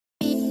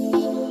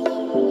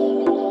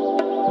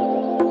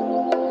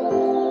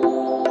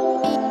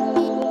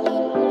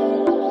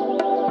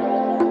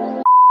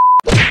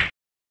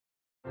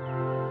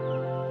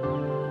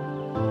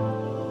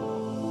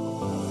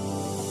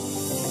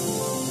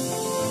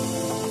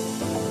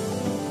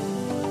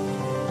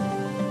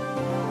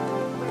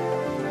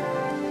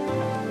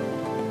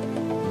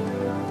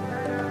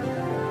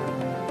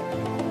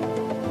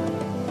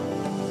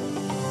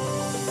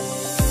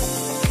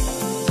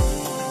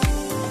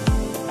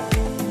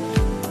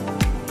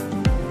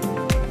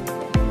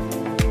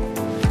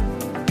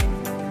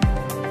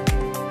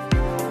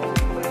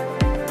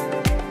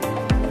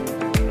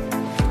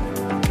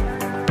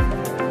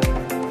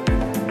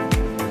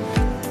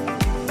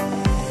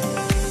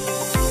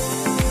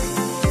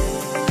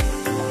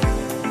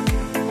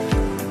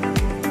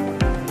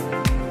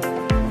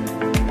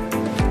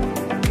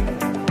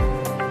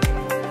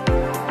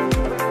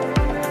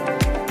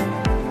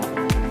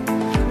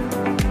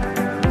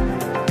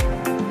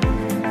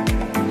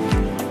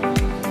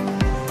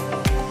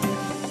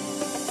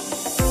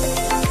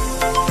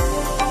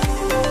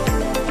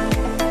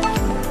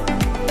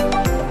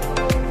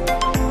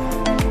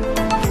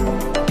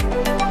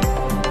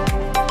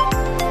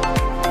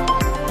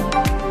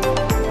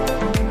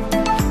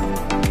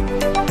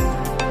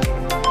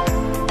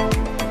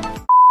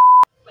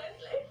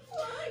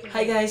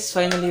guys,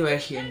 finally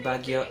we're here in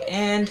Baguio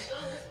and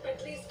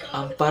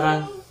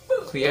parang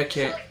we are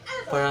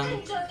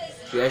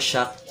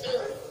shocked,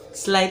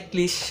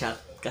 slightly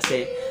shocked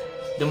kasi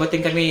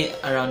dumating kami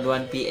around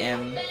 1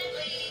 p.m.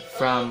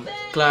 from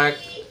Clark.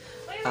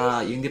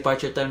 Yung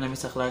departure time namin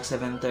sa Clark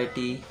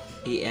 7:30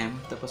 a.m.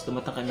 Tapos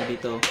dumating kami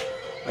dito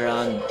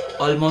around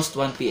almost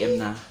 1 p.m.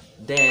 na.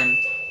 Then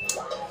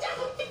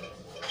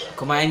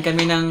kumain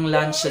kami ng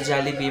lunch sa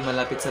Jollibee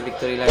malapit sa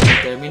Victory Line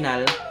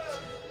Terminal.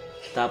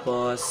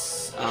 Tapos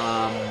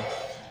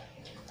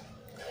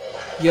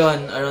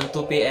yon around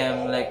 2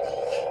 p.m. like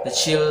the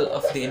chill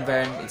of the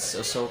environment is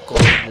so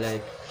cold,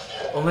 like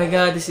oh my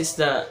god, this is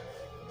the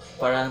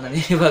parang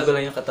naninibago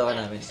lang yung katawan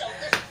namin.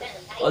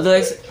 Although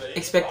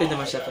expected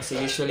naman siya kasi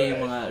usually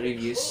yung mga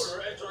reviews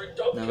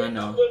ng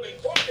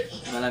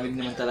malamig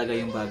naman talaga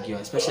yung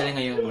Baguio, especially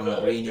ngayong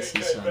mga rainy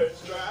season.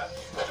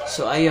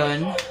 So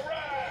ayun,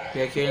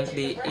 we are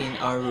currently in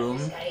our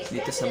room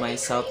dito sa my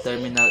South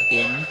Terminal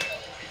Inn.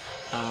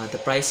 The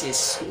price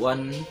is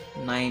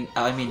 1,350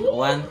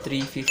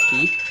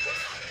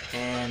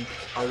 and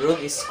our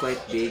room is quite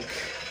big.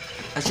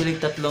 Actually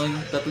tatlo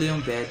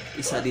yung bed,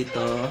 isa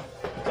dito,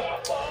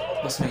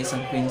 tapos may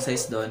isang queen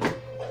size doon.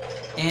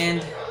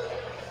 And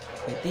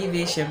may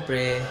TV,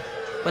 syempre.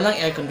 Walang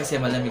aircon kasi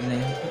malamig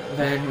na yung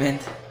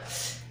environment.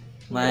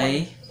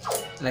 May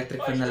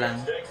electric fan na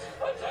lang.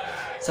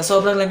 Sa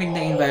sobrang lamig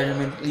na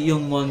environment,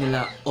 yung mall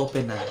nila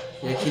open na.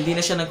 Like, hindi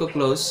na siya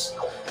nagko-close.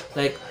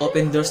 Like,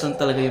 open doors lang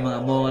talaga yung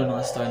mga mall,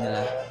 mga store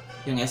nila.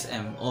 Yung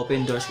SM,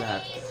 open doors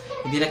lahat.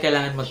 Hindi na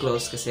kailangan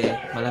mag-close kasi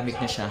malamig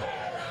na siya.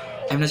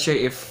 I'm not sure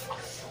if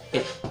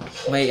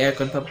may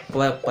aircon pa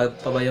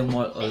ba yung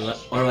mall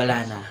or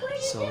wala na.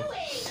 So,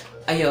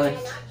 ayun.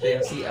 Ito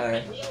yung CR.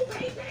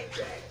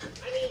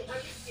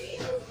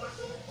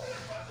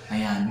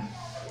 Ayan.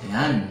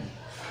 Ayan.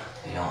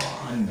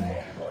 Ayan.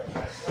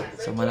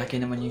 So, malaki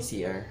naman yung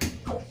CR.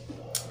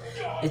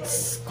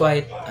 It's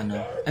quite, I'm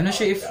not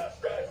sure if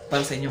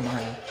para sa inyo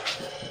mahal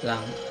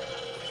lang,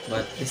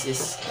 but this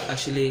is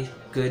actually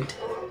good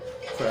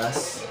for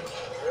us.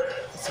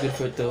 It's good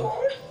for two.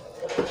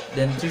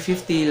 Then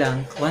 350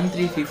 lang,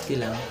 1,350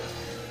 lang.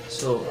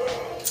 So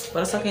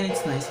para sa akin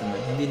it's nice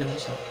naman. Hindi naman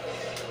siya,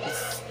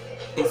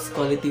 it's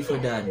quality for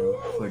the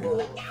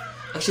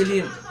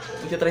actually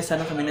magta-try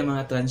sana kami ng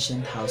mga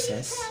transient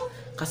houses,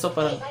 kaso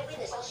parang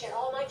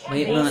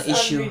may mga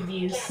issue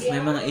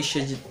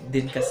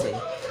din kasi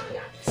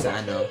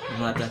sa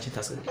mga transient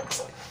houses.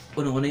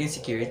 Unang-una yung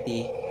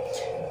security,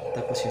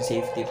 tapos yung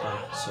safety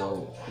pa.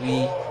 So,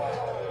 we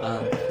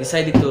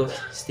decided to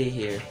stay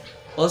here.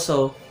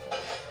 Also,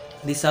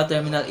 the South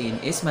Terminal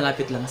Inn is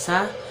malapit lang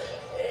sa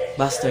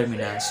bus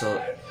terminal. So,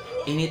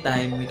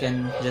 anytime we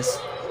can just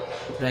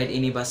ride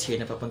any bus here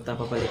na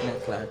papabalik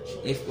ng Clark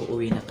if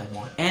uuwi na kami.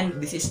 And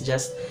this is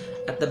just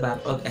at the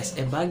back of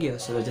SM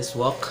Baguio. So, we'll just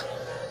walk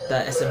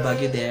the SM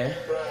Baguio there.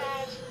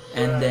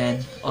 And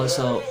then,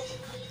 also,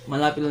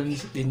 malapit lang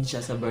din siya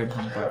sa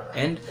Burnham Park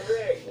and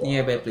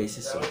nearby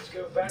places. So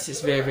this is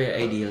very, very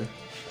ideal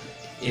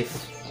if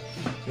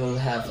you'll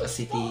have a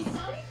city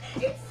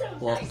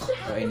walk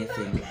or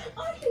anything.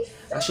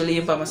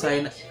 Actually, yung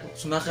pamasahe,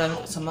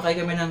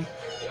 sumakay kami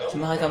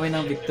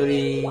ng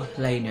Victory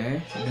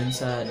Liner dun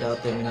sa Dow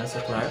Terminal sa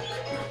Clark,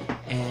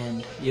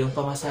 and yung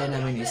pamasahe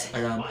namin is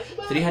around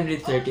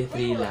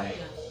 333 lang.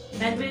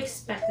 And we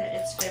expect that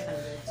it's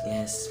 500.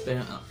 Yes,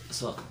 pero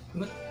so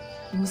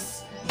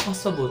mas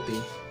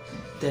mabuti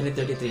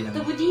 333 lang.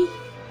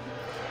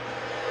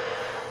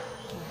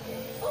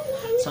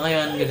 So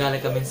ngayon,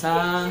 gagala kami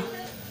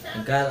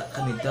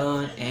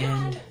doon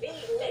and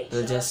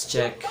we'll just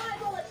check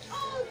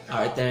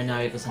our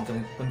itinerary kung saan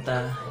kami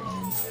pupunta,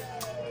 and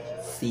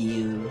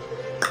see you.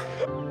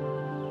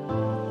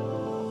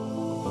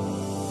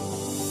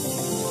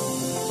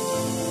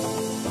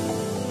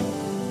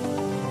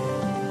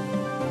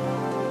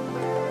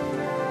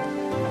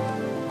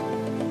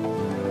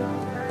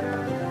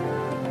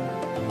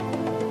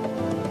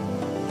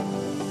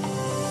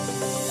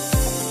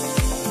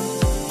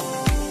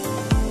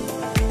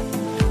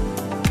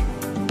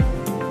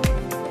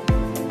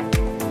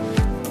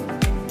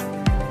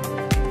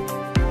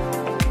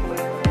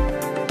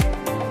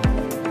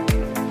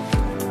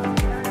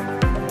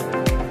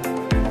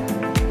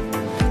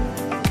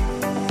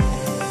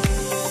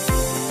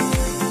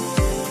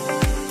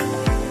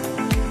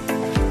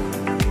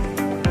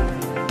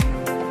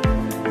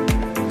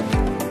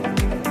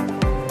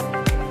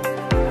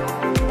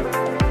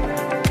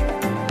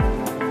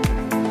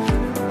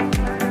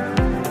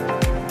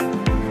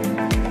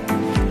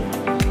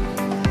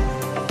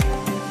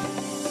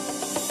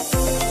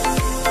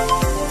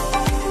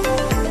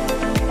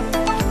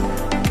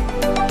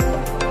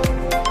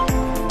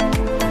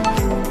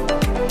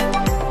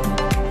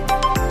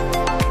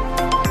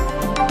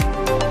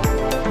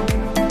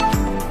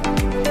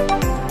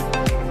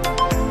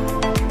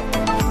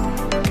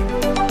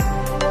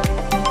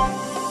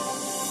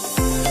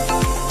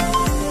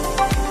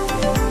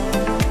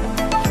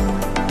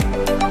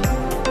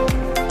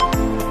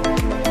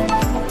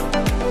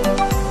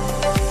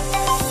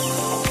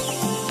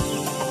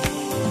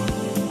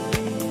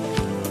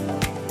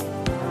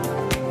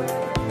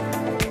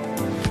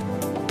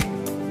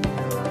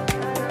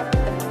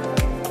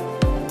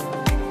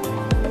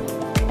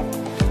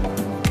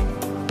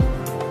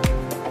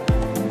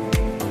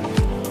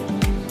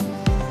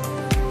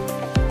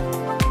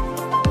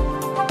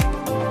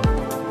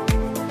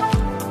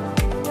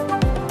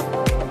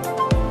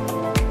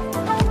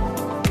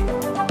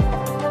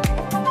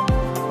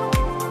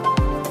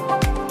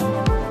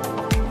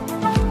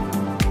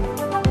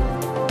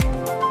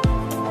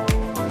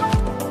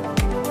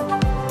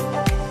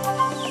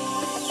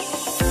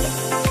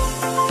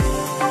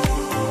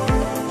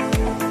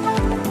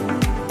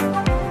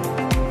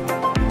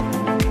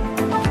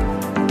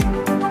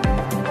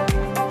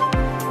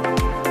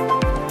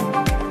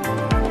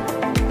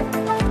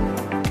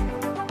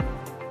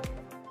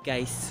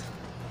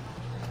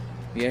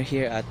 We are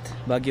here at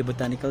Baguio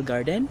Botanical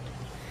Garden.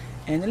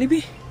 And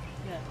Alibi,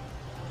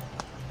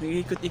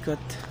 nag-ikot-ikot.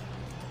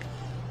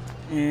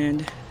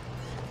 And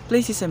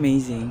place is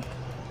amazing.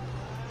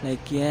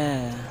 Like,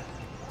 yeah.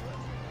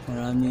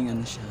 Maraming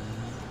ano siya.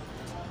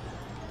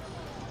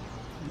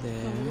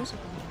 There.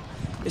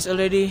 It's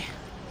already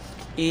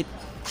 8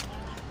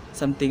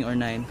 something or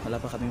 9. Wala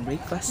pa kaming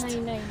breakfast.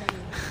 9.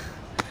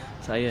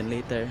 So ayun,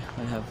 later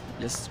we'll have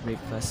just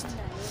breakfast.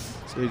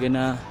 So we're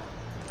gonna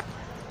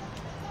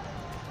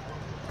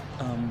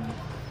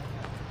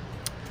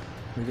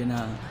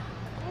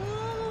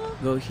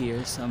go here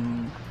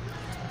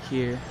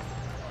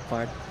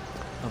part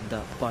of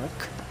the park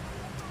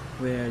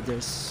where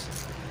there's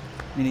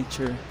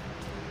miniature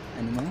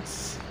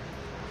animals.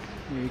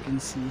 Here you can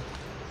see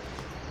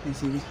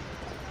here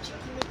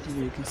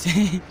you can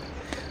see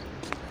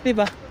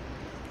diba?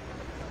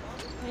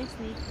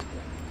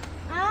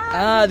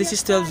 This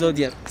is 12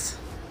 zodiacs.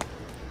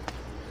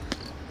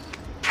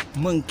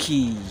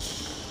 Monkey,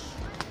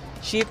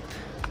 sheep,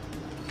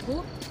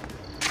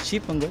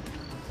 sheep ang goat.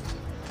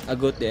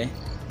 Agot eh.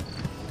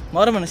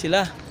 Maura man na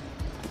sila.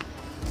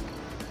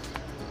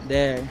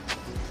 There.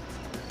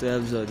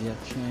 12 zodiac.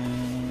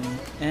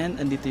 And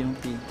andito yung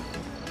pig.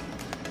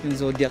 Yung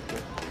zodiac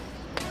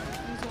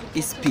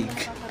is pig.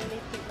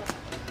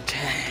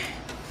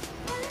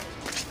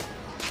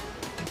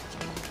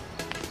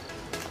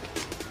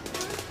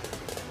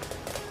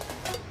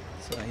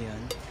 So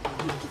ayan.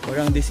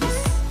 Orang this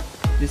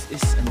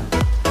is ano,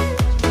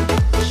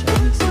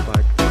 Chinese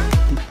part of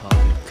the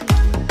park.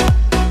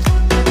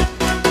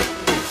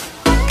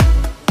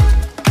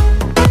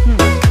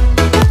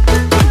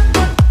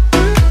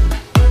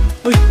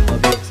 Uy,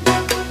 mabiyok siya.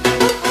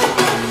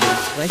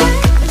 Right?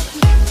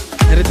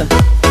 Narito.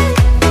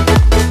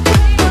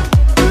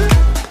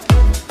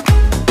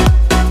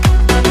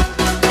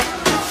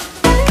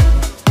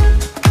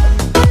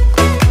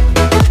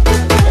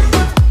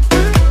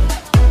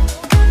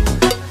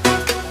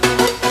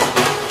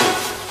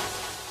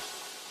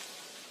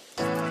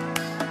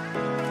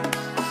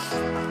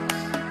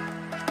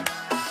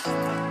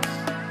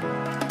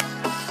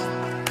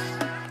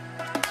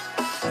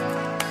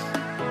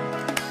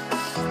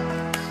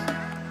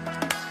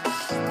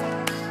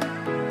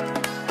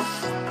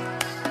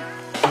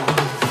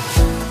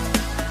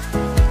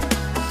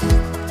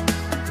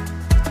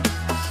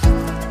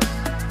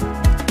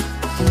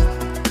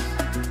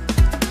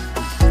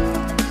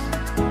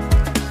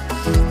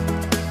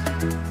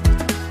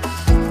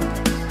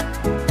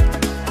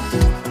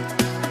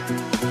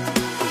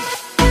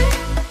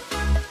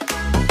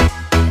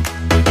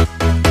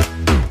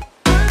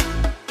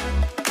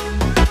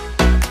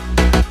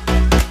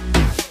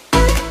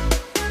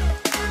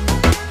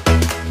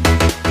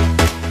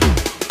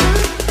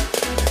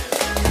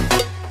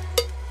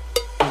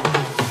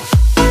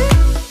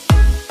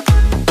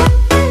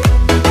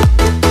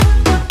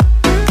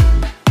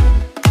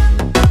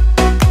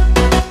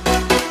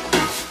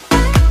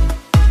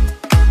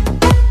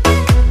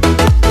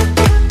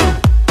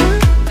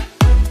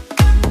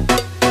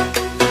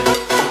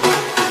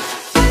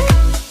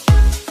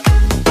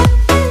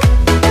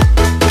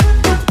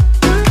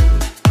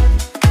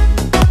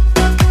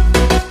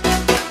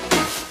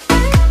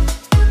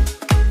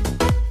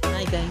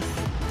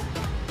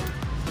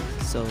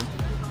 So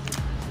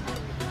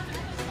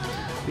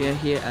we are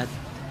here at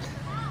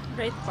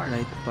Right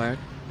Park.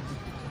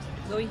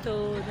 Going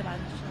to the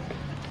lunch.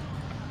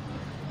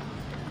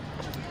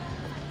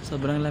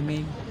 Sobrang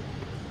lamig.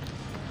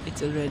 It's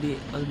already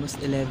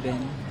almost 11.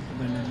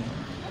 Sobrang lamig.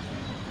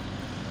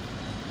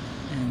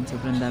 And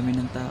sobrang dami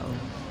ng tao.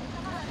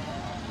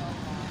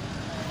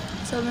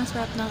 Sobrang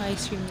sarap ng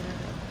ice cream nila.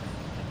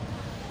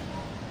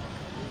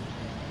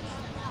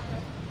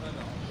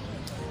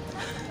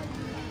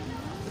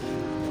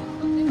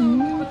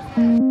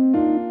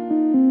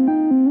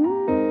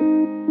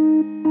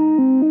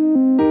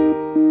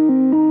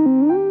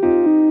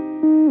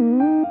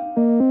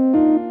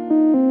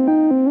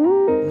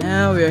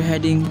 Now we are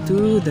heading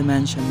to the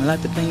mansion.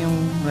 Malapit lang yung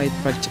right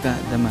park tsaka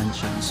the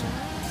mansion. So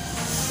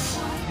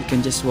you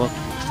can just walk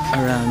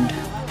around.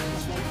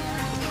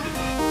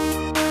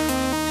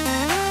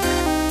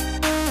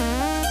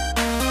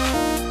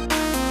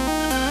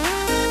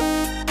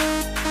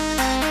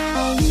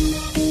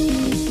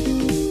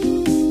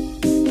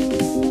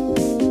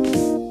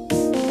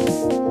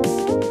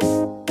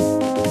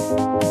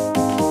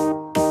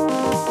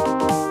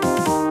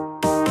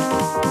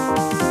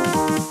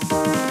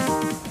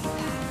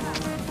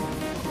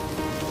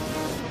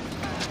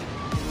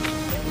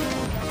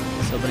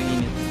 Sobrang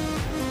init.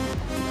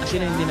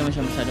 Actually, hindi naman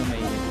siya masyadong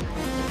mainit.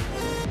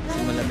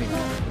 Kasi malamig.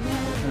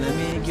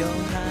 Malamig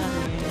yung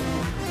hangin.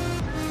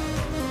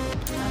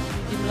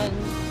 Hindi mo lang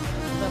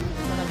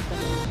marami pa.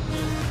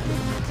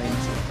 Tayo na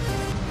siya.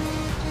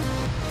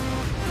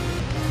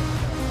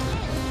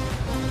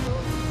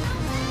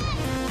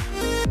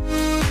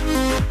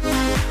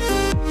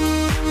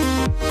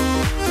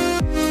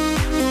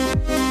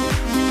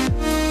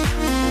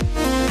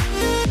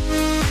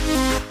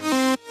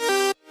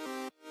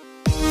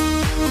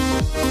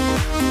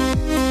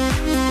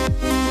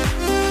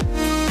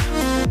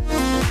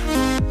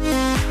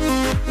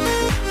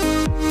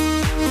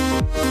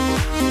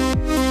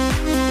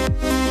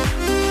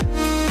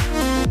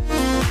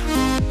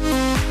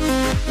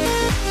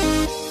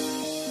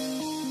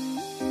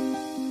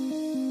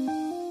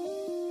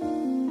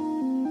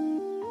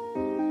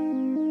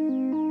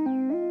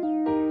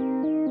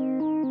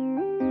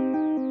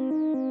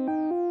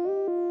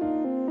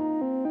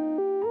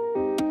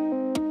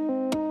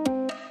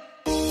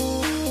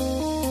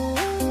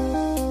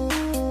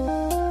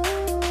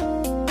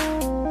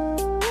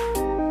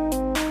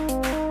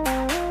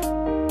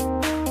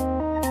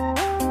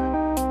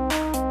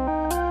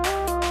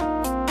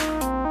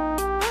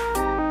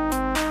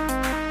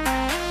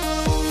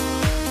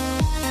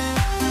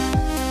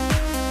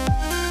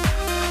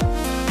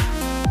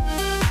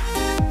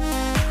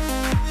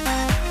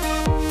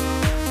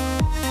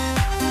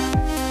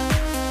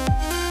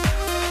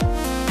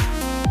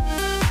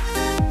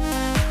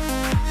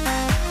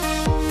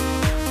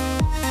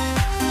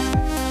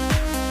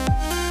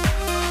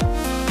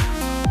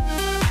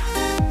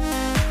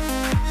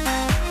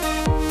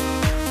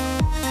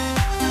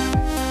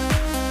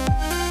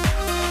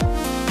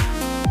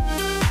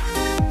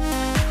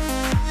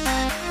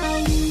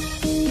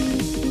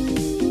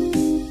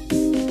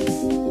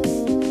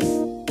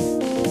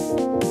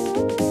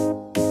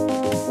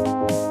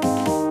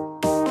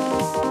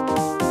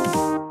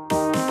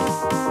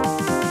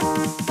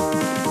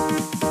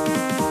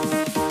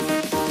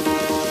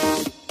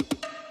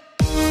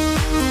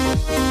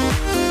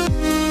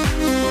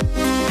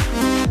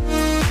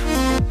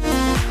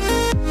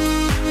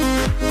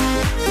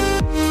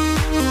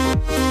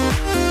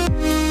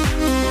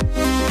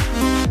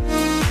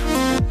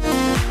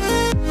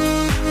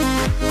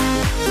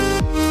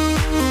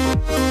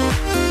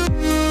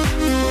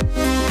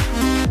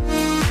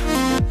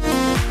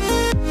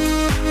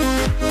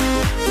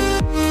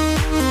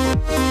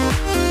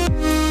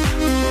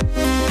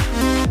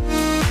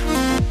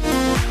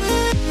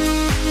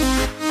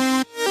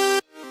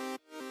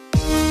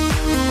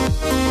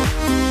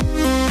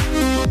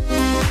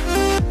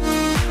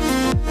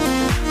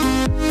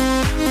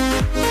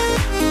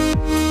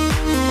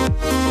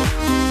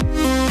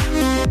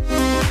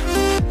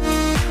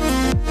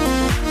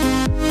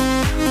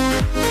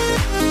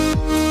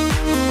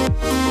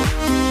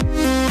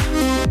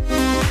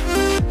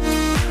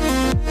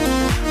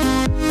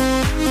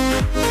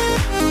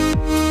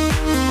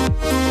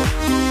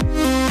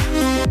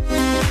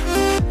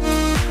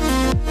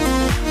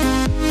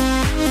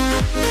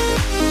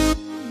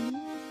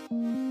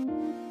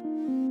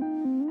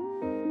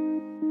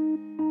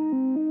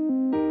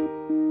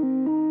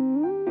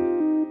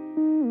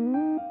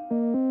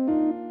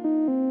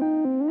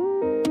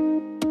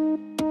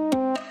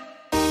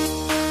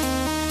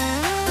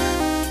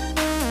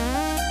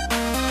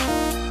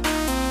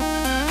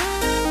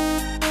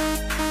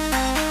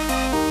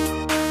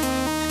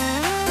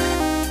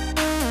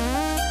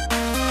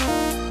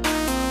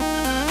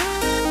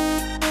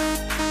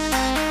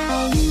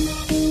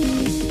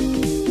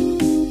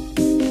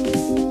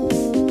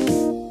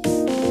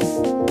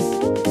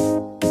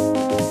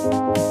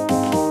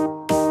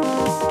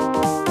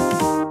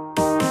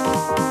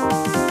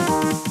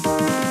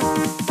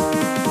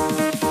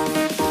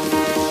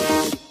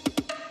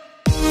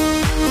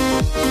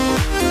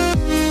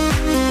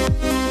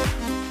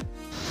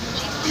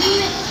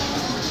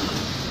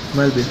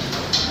 Malvin.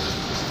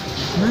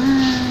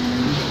 Smile!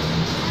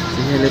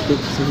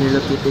 Si Hello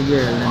Kitty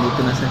girl,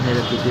 nandito na sa Hello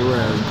Kitty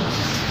world.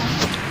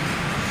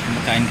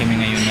 Kumakain kami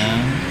ngayon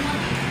ng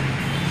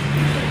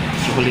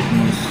chocolate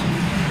mousse.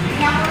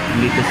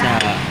 Dito sa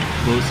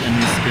Boss and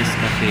Whiskers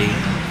Cafe.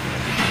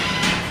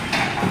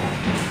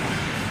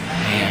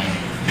 Ayan.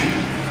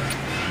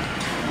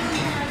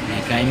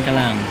 Ayan, kain ka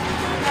lang.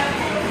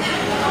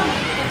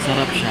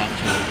 Sarap siya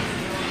actually.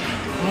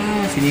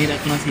 Wow, sinira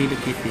ko na si Hello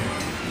Kitty.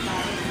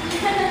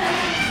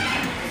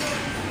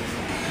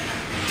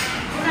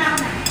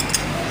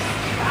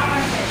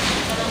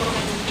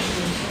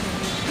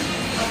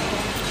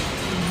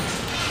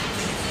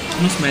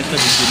 Ano smile ka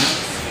din na?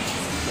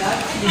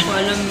 Hindi ko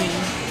alam eh.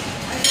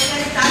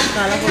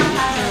 Kala ko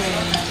dito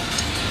eh.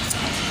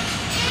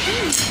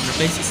 The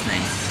place is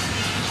nice.